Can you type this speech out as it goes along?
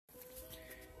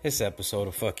This episode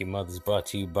of Fuck Your Mother is brought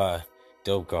to you by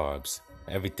Dope Garbs.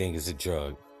 Everything is a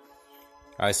drug.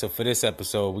 Alright, so for this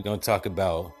episode, we're going to talk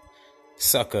about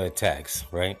sucker attacks,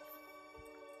 right?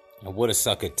 And what a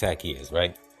sucker attack is,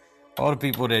 right? All the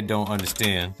people that don't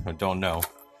understand or don't know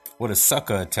what a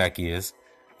sucker attack is,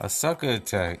 a sucker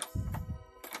attack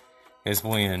is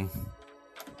when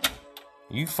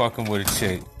you fucking with a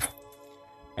chick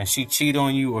and she cheat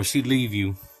on you or she leave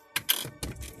you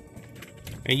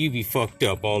and you be fucked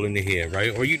up all in the head,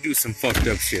 right? Or you do some fucked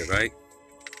up shit, right?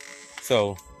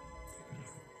 So,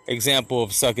 example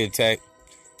of sucker attack: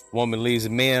 woman leaves a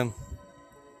man,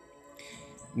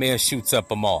 man shoots up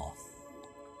them all.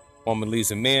 Woman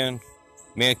leaves a man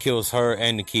kills her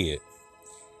and the kid.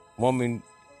 Woman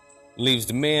leaves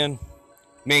the man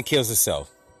kills herself.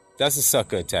 That's a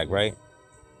sucker attack, right?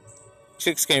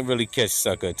 Chicks can't really catch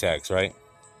sucker attacks, right?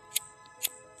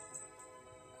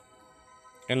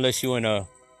 Unless you're in a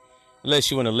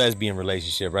lesbian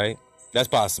relationship, right? That's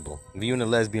possible. If you're in a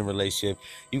lesbian relationship,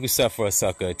 you can suffer a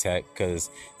sucker attack because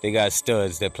they got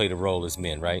studs that play the role as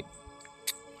men, right?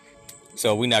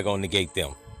 So we're not going to negate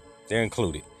them. They're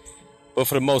included. But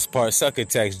for the most part, sucker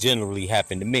attacks generally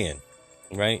happen to men,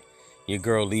 right? Your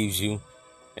girl leaves you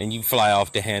and you fly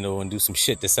off the handle and do some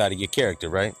shit that's out of your character,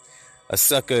 right? A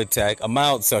sucker attack, a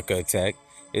mild sucker attack,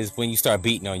 is when you start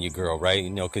beating on your girl, right? You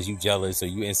know, because you jealous or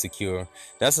you insecure.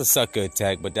 That's a sucker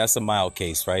attack, but that's a mild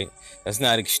case, right? That's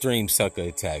not extreme sucker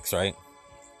attacks, right?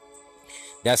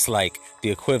 That's like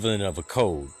the equivalent of a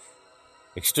cold.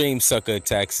 Extreme sucker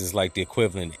attacks is like the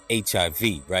equivalent of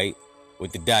HIV, right?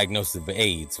 With the diagnosis of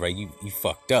AIDS, right? You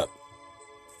fucked up.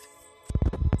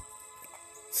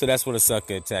 So that's what a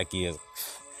sucker attack is.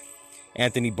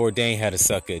 Anthony Bourdain had a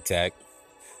sucker attack.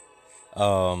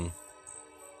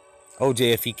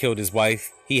 OJ, if he killed his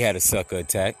wife, he had a sucker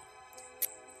attack.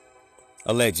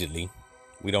 Allegedly.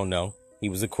 We don't know. He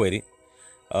was acquitted.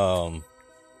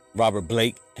 Robert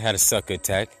Blake had a sucker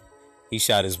attack. He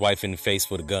shot his wife in the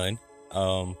face with a gun.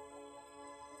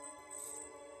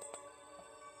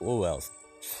 Who else?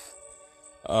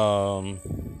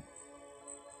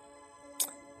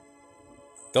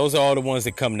 Those are all the ones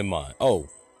that come to mind. Oh,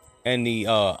 and the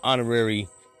honorary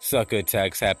sucker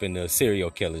attacks happen to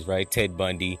serial killers, right? Ted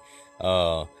Bundy.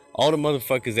 All the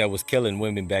motherfuckers that was killing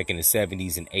women back in the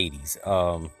 70s and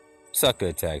 80s. Sucker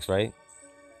attacks, right?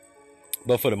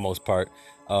 But for the most part,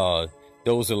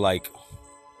 those are like,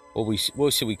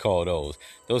 what should we call those?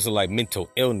 Those are like mental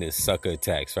illness sucker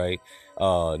attacks, right?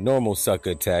 Normal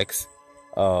sucker attacks.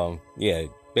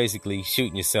 Basically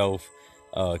shooting yourself,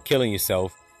 killing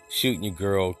yourself, shooting your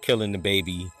girl, killing the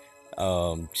baby,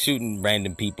 shooting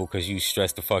random people because you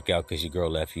stressed the fuck out because your girl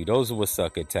left you. Those are what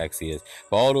sucker attacks is.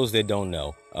 For all those that don't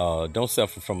know, don't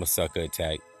suffer from a sucker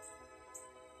attack.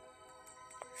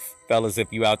 Fellas,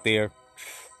 if you out there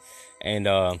and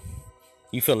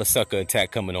you feel a sucker attack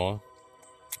coming on,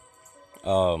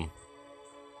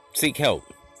 seek help.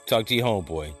 Talk to your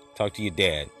homeboy. Talk to your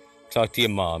dad. Talk to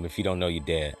your mom if you don't know your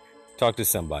dad. Talk to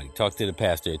somebody. Talk to the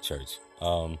pastor at church.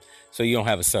 So you don't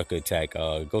have a sucker attack.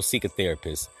 Go seek a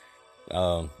therapist.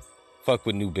 Fuck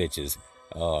with new bitches.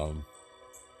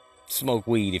 Smoke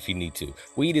weed if you need to.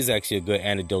 Weed is actually a good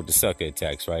antidote to sucker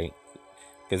attacks, right?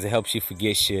 Because it helps you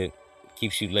forget shit,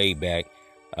 keeps you laid back.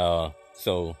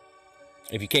 So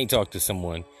if you can't talk to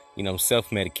someone,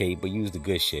 self-medicate, but use the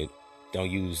good shit. Don't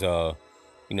use,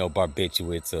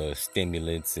 barbiturates,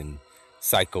 stimulants, and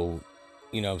psycho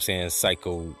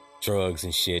drugs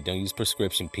and shit. Don't use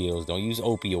prescription pills. Don't use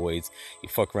opioids. You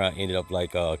fuck around, ended up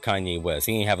like Kanye West.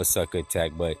 He didn't have a sucker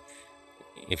attack, but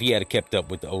if he had kept up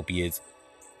with the opiates,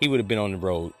 he would have been on the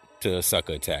road to a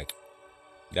sucker attack.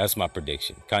 That's my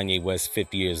prediction. Kanye West,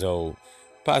 50 years old,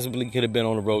 possibly could have been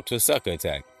on the road to a sucker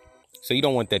attack. So you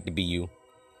don't want that to be you.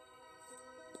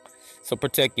 So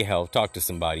protect your health. Talk to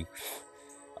somebody.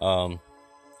 I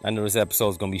know this episode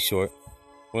is going to be short.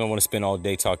 We don't want to spend all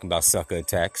day talking about sucker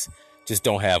attacks. Just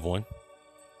don't have one.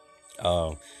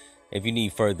 If you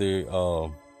need further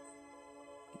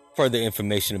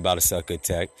information about a sucker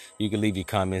attack, you can leave your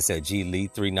comments at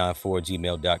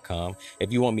glee394@gmail.com.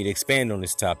 If you want me to expand on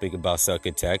this topic about sucker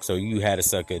attacks, or you had a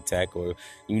sucker attack, or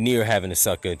you near having a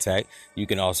sucker attack, you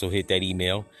can also hit that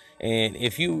email. And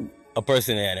if you a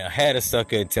person that had a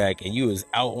sucker attack and you was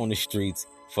out on the streets,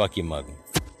 fuck your mother.